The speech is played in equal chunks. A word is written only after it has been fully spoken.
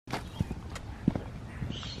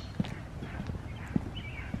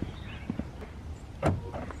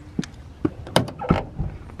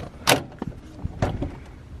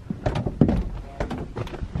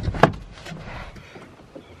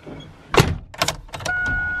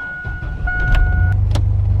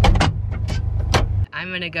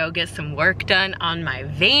I'm gonna go get some work done on my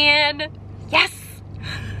van. Yes!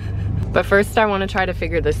 But first I wanna try to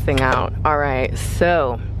figure this thing out. All right,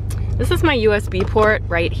 so this is my USB port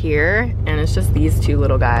right here, and it's just these two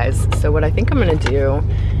little guys. So what I think I'm gonna do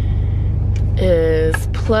is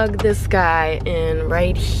plug this guy in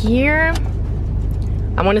right here.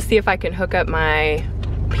 I wanna see if I can hook up my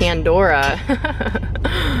Pandora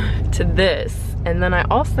to this. And then I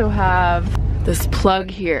also have this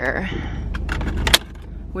plug here,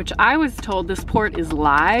 which I was told this port is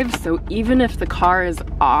live, so even if the car is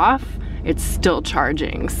off, it's still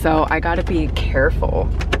charging. So I gotta be careful.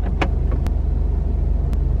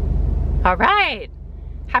 All right,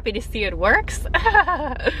 happy to see it works.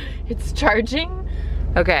 It's charging.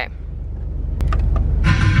 Okay.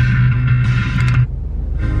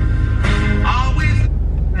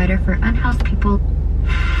 Rider for unhoused people.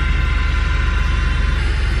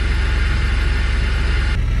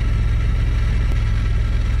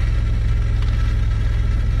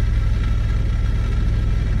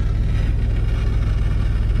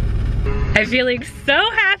 I'm feeling so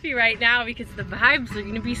happy right now because the vibes are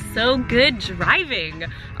gonna be so good driving.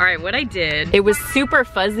 All right, what I did, it was super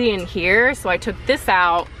fuzzy in here, so I took this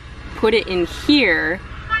out, put it in here,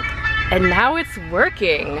 and now it's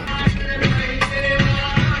working.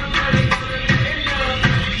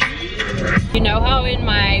 You know how in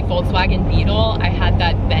my Volkswagen Beetle, I had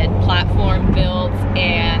that bed platform built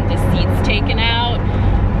and the seats taken out?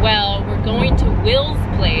 Well, we're going to Will's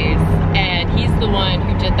place, and he's the one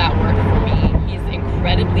who did that work for me. He's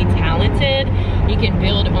incredibly talented. He can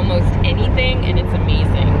build almost anything, and it's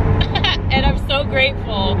amazing. And I'm so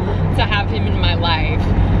grateful to have him in my life.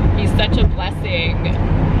 He's such a blessing,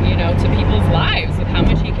 you know, to people's lives with how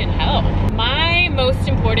much he can help. My most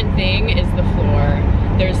important thing is the floor.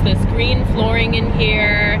 There's this green flooring in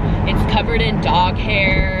here. It's covered in dog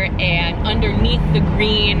hair, and underneath the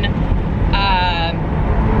green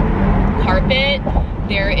carpet,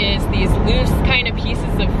 there is these loose kind of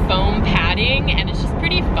pieces of foam padding, and it's just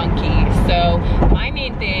pretty funky. So my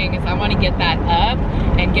main thing is I want to get that up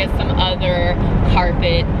and get some other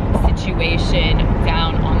carpet situation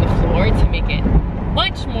down on the floor to make it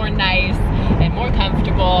much more nice and more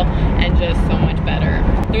comfortable and just so much better.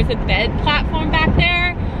 There's a bed platform back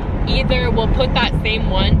there. Either we'll put that same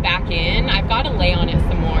one back in. I've got to lay on it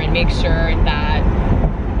some more and make sure that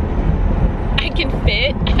I can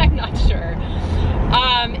fit. I'm not sure.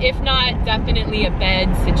 If not, definitely a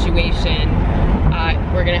bed situation.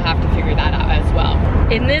 We're gonna have to figure that out as well.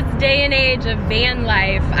 In this day and age of van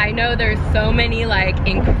life, I know there's so many like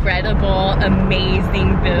incredible,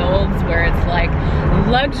 amazing builds where it's like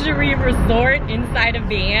luxury resort inside a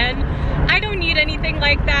van. I don't need anything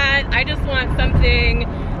like that. I just want something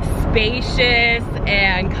spacious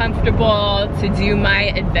and comfortable to do my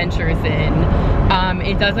adventures in.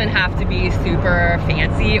 It doesn't have to be super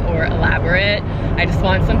fancy or elaborate. I just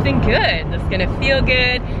want something good that's gonna feel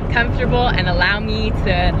good, comfortable, and allow me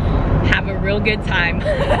to have a real good time.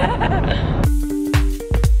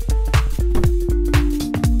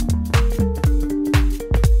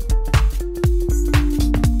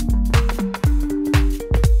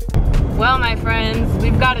 Well, my friends,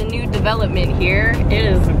 we've got a new development here. It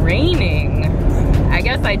is raining. I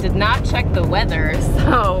guess I did not check the weather,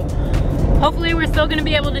 so hopefully we're still gonna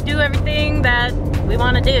be able to do everything that we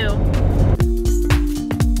wanna do.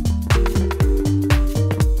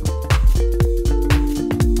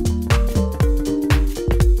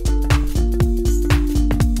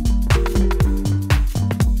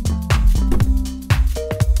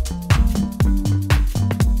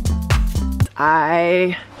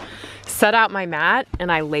 I set out my mat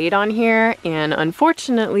and I laid on here, and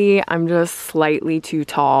unfortunately I'm just slightly too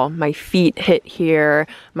tall. My feet hit here,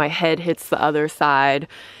 my head hits the other side,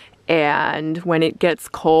 and when it gets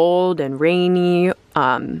cold and rainy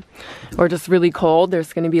or just really cold,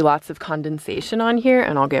 there's going to be lots of condensation on here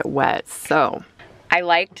and I'll get wet. So I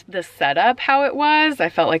liked the setup how it was. I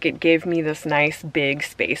felt like it gave me this nice big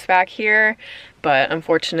space back here, but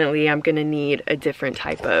unfortunately I'm gonna need a different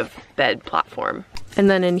type of bed platform. And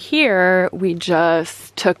then in here, we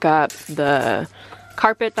just took up the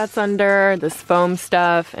carpet that's under, this foam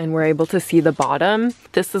stuff, and we're able to see the bottom.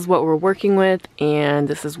 This is what we're working with, and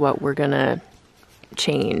this is what we're gonna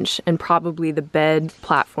change. And probably the bed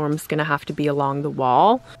platform's gonna have to be along the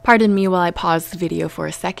wall. Pardon me while I pause the video for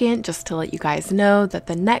a second, just to let you guys know that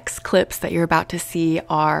the next clips that you're about to see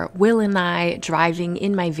are Will and I driving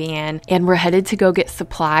in my van, and we're headed to go get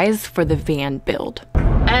supplies for the van build.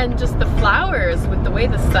 And just the flowers, with the way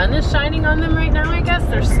the sun is shining on them right now, I guess,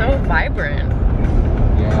 they're so vibrant.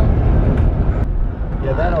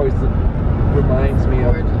 Yeah, that always reminds me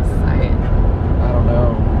of, gorgeous sight. I don't know,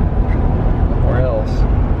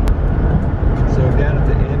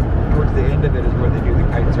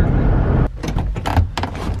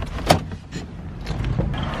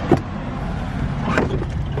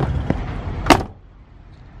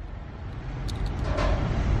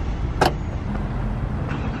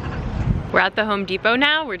 at the Home Depot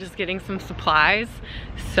now. We're just getting some supplies.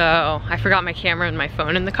 So I forgot my camera and my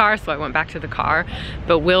phone in the car, so I went back to the car.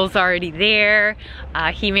 But Will's already there.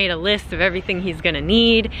 He made a list of everything he's gonna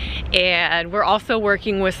need. And we're also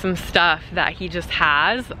working with some stuff that he just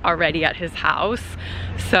has already at his house.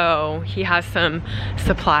 So he has some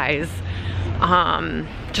supplies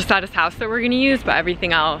just at his house that we're gonna use, but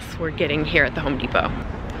everything else we're getting here at the Home Depot.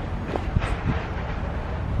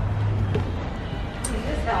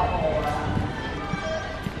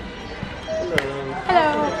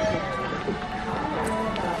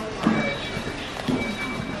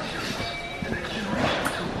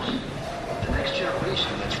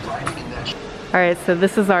 All right, so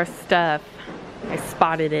this is our stuff. I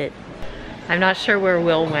spotted it. I'm not sure where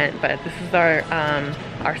Will went, but this is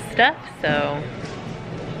our stuff, so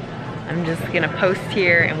I'm just gonna post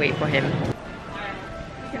here and wait for him.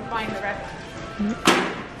 You can find the rest.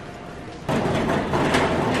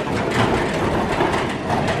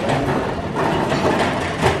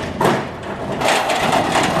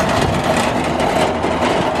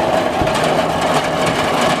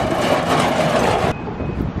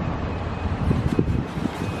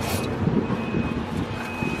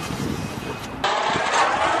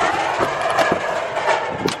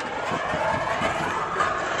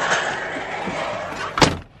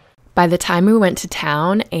 By the time we went to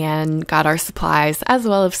town and got our supplies, as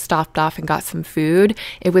well as stopped off and got some food,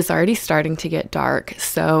 it was already starting to get dark.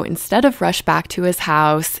 So instead of rush back to his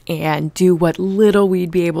house and do what little we'd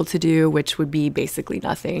be able to do, which would be basically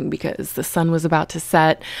nothing because the sun was about to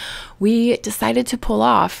set, we decided to pull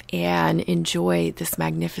off and enjoy this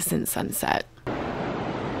magnificent sunset.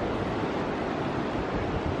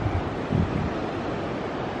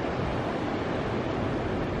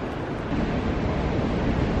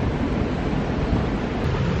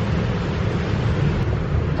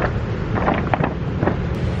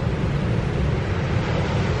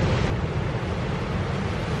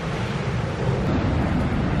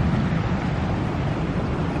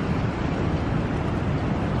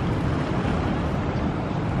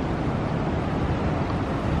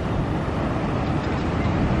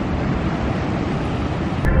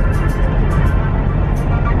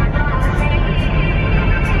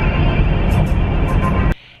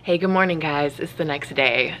 Hey, good morning guys, it's the next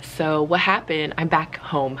day. So what happened, I'm back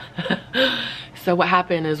home. So what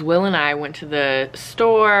happened is Will and I went to the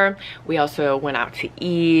store, we also went out to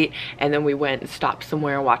eat, and then we went and stopped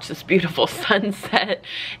somewhere and watched this beautiful sunset.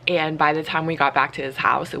 And by the time we got back to his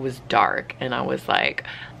house, it was dark, and I was like,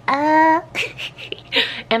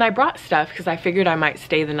 and I brought stuff because I figured I might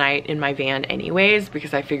stay the night in my van anyways,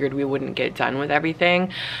 because I figured we wouldn't get done with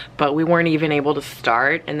everything, but we weren't even able to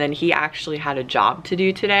start. And then he actually had a job to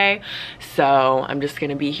do today, so I'm just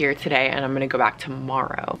gonna be here today and I'm gonna go back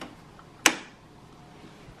tomorrow.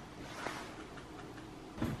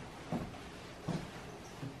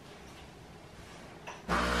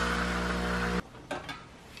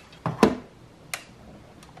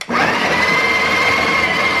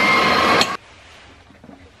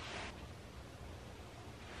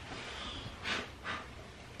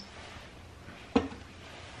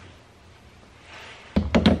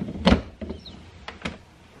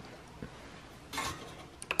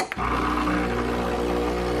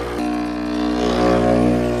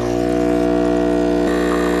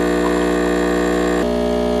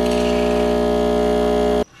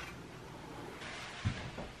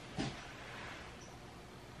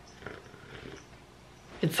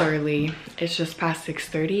 It's early, it's just past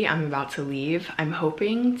 6:30. I'm about to leave. I'm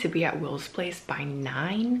hoping to be at Will's place by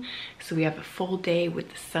 9, so we have a full day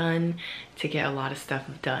with the sun to get a lot of stuff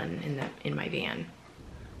done in my van.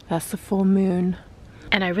 That's the full moon.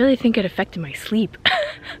 And I really think it affected my sleep.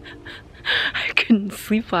 I couldn't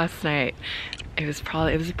sleep last night. It was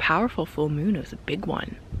a powerful full moon. It was a big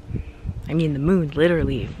one. I mean, the moon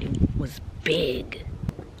literally was big.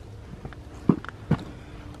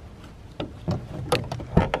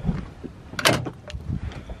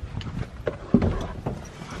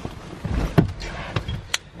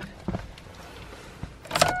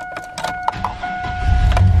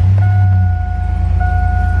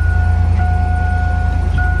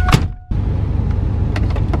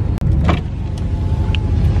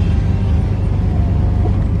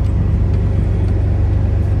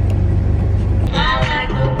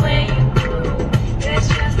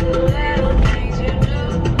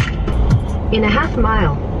 In a half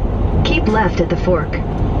mile, keep left at the fork.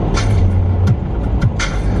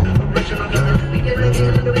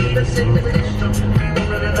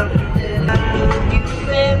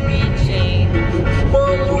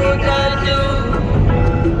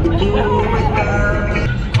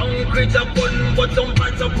 Concrete upon bottom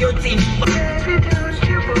parts of your team.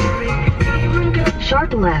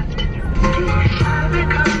 left.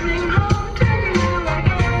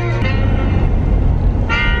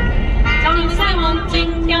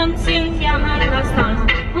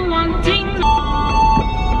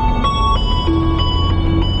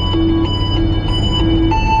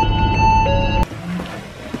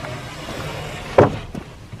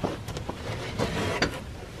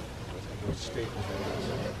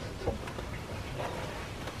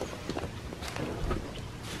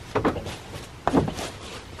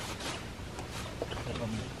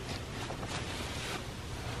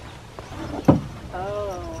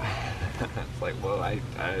 It's like, well,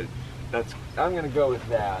 I'm gonna go with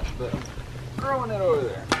that, but I'm throwing it over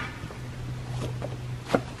there.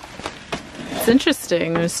 It's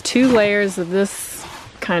interesting. There's 2 layers of this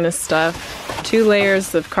kind of stuff, 2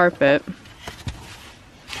 layers of carpet,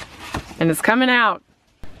 and it's coming out.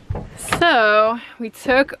 So we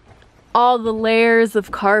took all the layers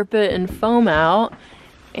of carpet and foam out,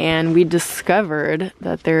 and we discovered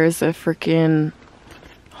that there's a freaking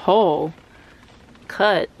hole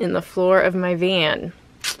cut in the floor of my van.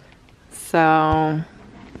 So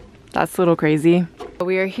that's a little crazy.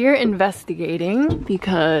 We are here investigating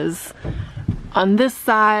because on this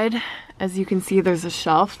side, as you can see, there's a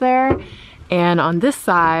shelf there, and on this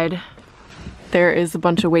side there is a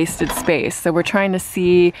bunch of wasted space. So we're trying to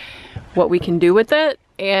see what we can do with it,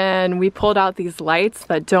 and we pulled out these lights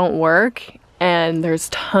that don't work, and there's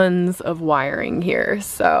tons of wiring here.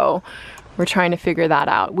 So we're trying to figure that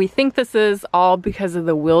out. We think this is all because of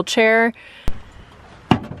the wheelchair.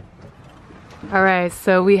 All right,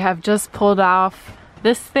 so we have just pulled off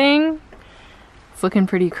this thing. It's looking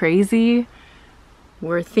pretty crazy.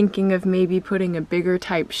 We're thinking of maybe putting a bigger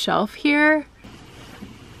type shelf here.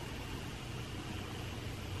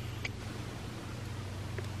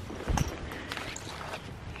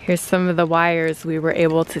 Here's some of the wires we were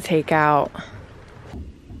able to take out.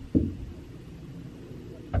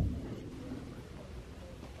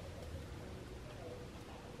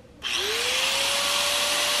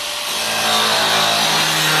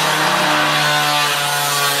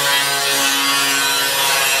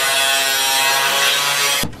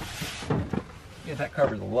 Yeah, that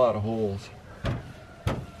covers a lot of holes.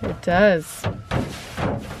 It does.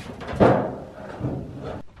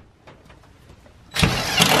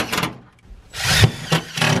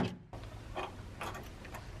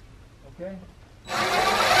 Okay.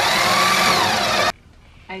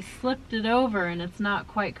 I slipped it over and it's not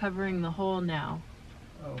quite covering the hole now.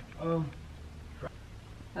 Oh.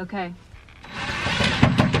 Okay.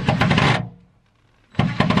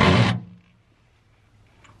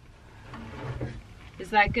 Is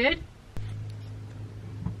that good?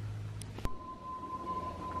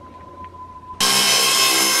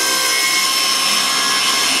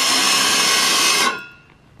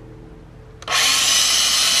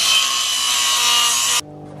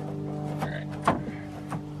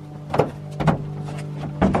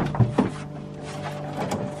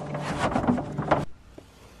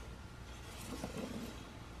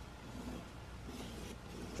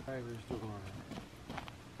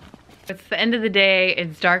 It's the end of the day,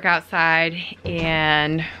 it's dark outside,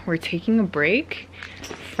 and we're taking a break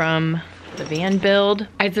from the van build.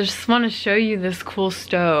 I just want to show you this cool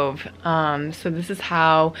stove. So this is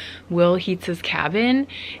how Will heats his cabin,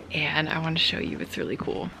 and I want to show you, it's really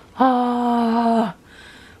cool. Ah,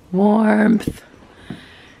 warmth.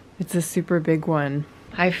 It's a super big one.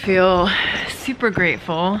 I feel super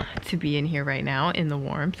grateful to be in here right now in the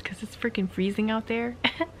warmth because it's freaking freezing out there.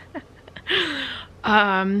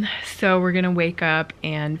 So we're gonna wake up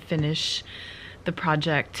and finish the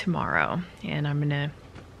project tomorrow, and I'm gonna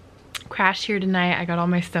crash here tonight. I got all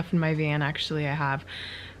my stuff in my van. Actually, I have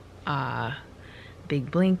a big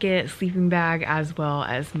blanket, sleeping bag, as well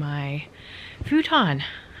as my futon.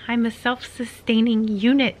 I'm a self-sustaining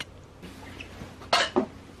unit.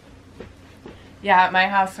 Yeah, at my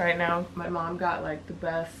house right now, my mom got like the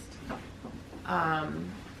best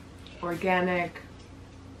organic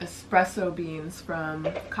espresso beans from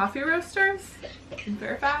Coffee Roasters in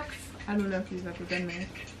Fairfax. I don't know if you've ever been there.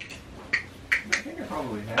 I think I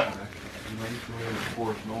probably have, actually. I used to live in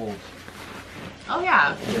Forest Knolls. Oh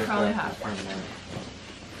yeah, you probably have.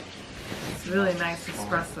 It's really nice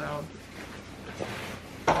espresso.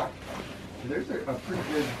 There's a pretty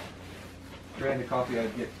good brand of coffee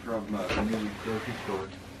I'd get from a new grocery store,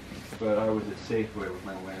 but I was at Safeway with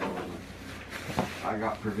my landlord. I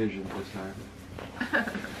got provisions this time.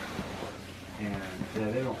 And yeah,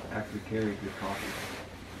 they don't actually carry good coffee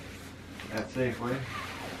at Safeway.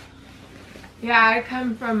 Yeah, I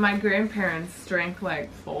come from, my grandparents drank like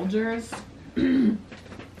Folgers.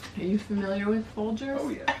 Are you familiar with Folgers? Oh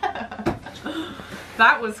yeah.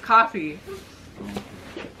 that was coffee.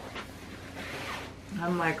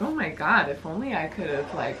 I'm like, oh my God, if only I could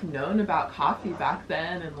have like known about coffee back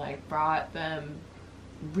then and like brought them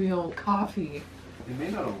real coffee. They may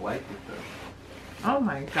not have liked it though. Oh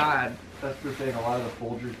my God. That's the thing, a lot of the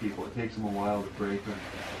Folgers people, it takes them a while to break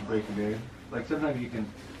them in. Like sometimes you can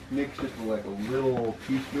mix just like a little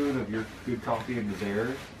teaspoon of your good coffee into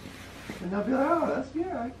theirs, and they'll be like, oh, that's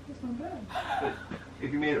not bad. But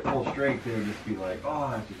if you made it full strength, they would just be like,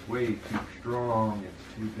 oh, that's just way too strong,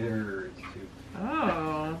 it's too bitter, it's too...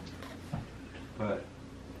 Oh. But,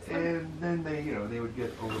 and then they, you know, they would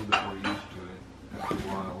get a little bit more used to it after a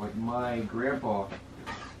while. Like my grandpa,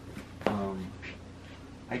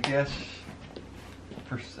 I guess,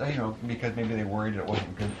 you know, because maybe they worried it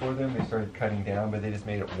wasn't good for them, they started cutting down, but they just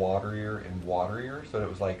made it waterier and waterier, so it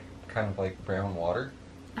was like, kind of like brown water.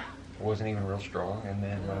 It wasn't even real strong, and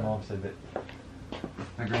then my mom said that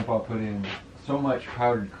my grandpa put in so much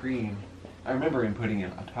powdered cream. I remember him putting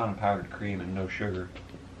in a ton of powdered cream and no sugar.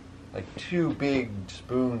 Like 2 big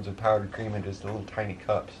spoons of powdered cream into just little tiny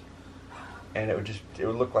cups. And it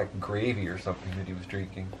would look like gravy or something that he was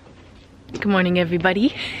drinking. Good morning,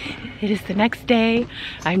 everybody. It is the next day.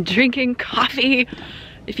 I'm drinking coffee.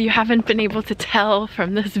 If you haven't been able to tell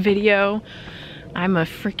from this video, I'm a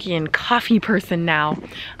freaking coffee person now.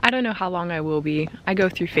 I don't know how long I will be. I go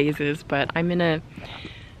through phases, but I'm in a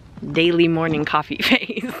daily morning coffee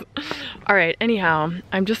phase. All right, anyhow,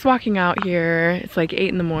 I'm just walking out here. It's like 8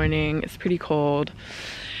 in the morning. It's pretty cold.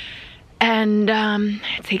 And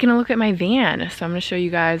taking a look at my van. So I'm gonna show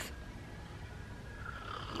you guys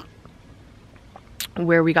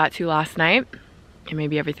where we got to last night and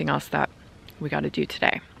maybe everything else that we got to do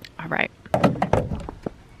today. All right.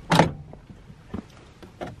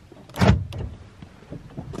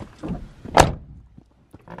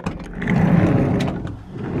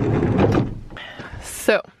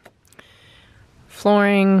 So,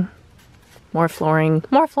 flooring, more flooring,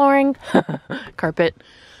 carpet.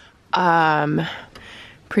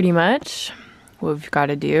 Pretty much what we've got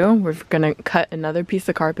to do. We're gonna cut another piece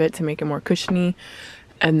of carpet to make it more cushiony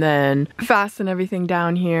and then fasten everything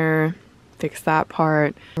down here, fix that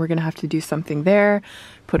part. We're gonna have to do something there,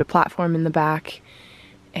 put a platform in the back,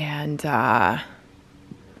 and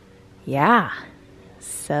yeah,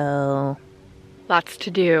 so lots to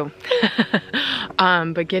do.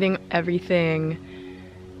 But getting everything,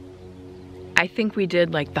 I think we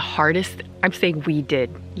did like the hardest. I'm saying we did,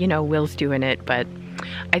 you know, Will's doing it, but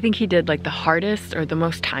I think he did like the hardest or the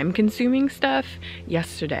most time-consuming stuff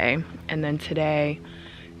yesterday, and then today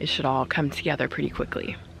it should all come together pretty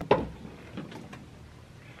quickly.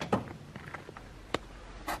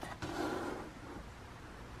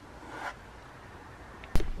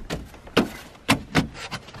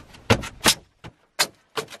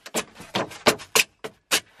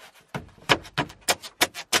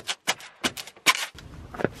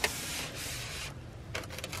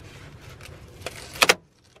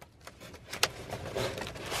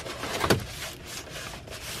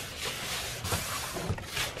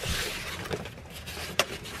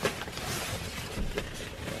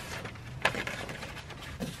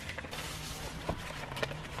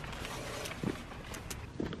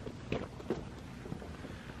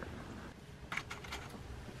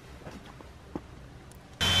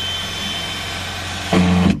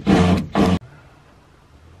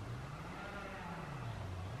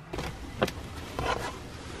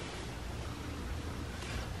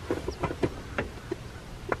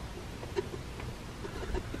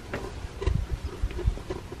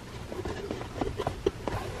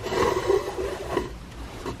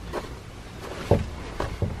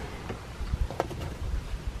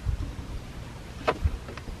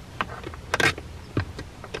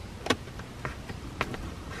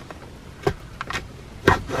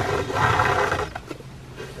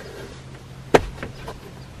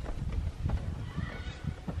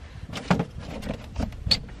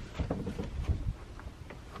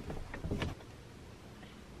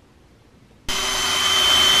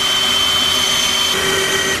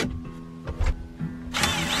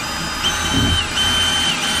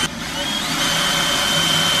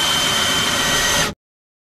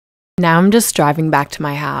 Now I'm just driving back to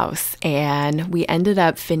my house, and we ended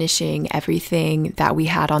up finishing everything that we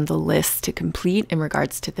had on the list to complete in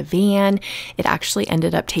regards to the van. It actually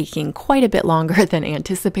ended up taking quite a bit longer than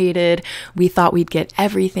anticipated. We thought we'd get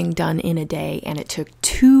everything done in a day, and it took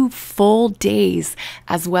 2 full days,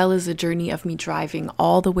 as well as a journey of me driving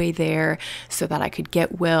all the way there so that I could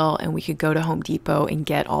get Will and we could go to Home Depot and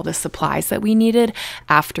get all the supplies that we needed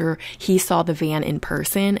after he saw the van in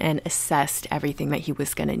person and assessed everything that he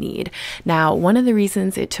was going to need. Now, one of the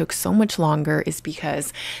reasons it took so much longer is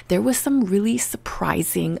because there was some really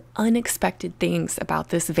surprising, unexpected things about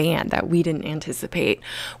this van that we didn't anticipate.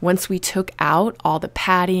 Once we took out all the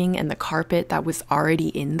padding and the carpet that was already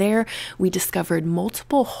in there, we discovered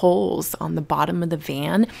multiple holes on the bottom of the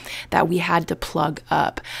van that we had to plug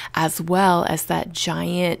up, as well as that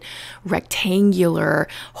giant rectangular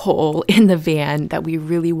hole in the van that we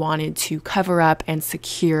really wanted to cover up and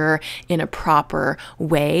secure in a proper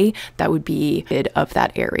way that would be of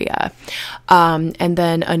that area. And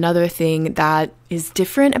then another thing that is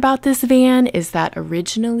different about this van is that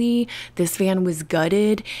originally this van was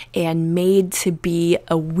gutted and made to be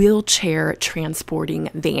a wheelchair transporting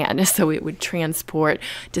van. So it would transport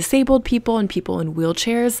disabled people and people in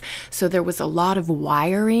wheelchairs. So there was a lot of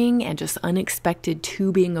wiring and just unexpected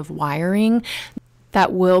tubing of wiring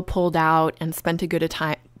that Will pulled out and spent a good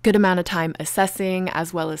amount of time assessing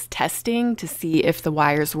as well as testing to see if the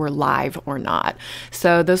wires were live or not.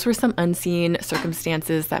 So those were some unseen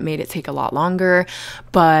circumstances that made it take a lot longer,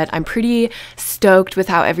 but I'm pretty stoked with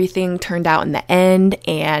how everything turned out in the end.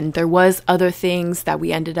 And there was other things that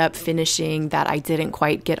we ended up finishing that I didn't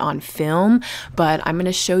quite get on film, but I'm going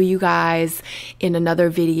to show you guys in another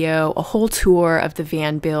video a whole tour of the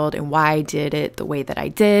van build and why I did it the way that I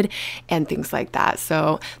did and things like that.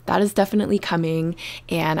 So that is definitely coming,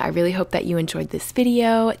 and I really hope that you enjoyed this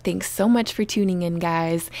video. Thanks so much for tuning in,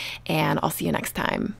 guys, and I'll see you next time.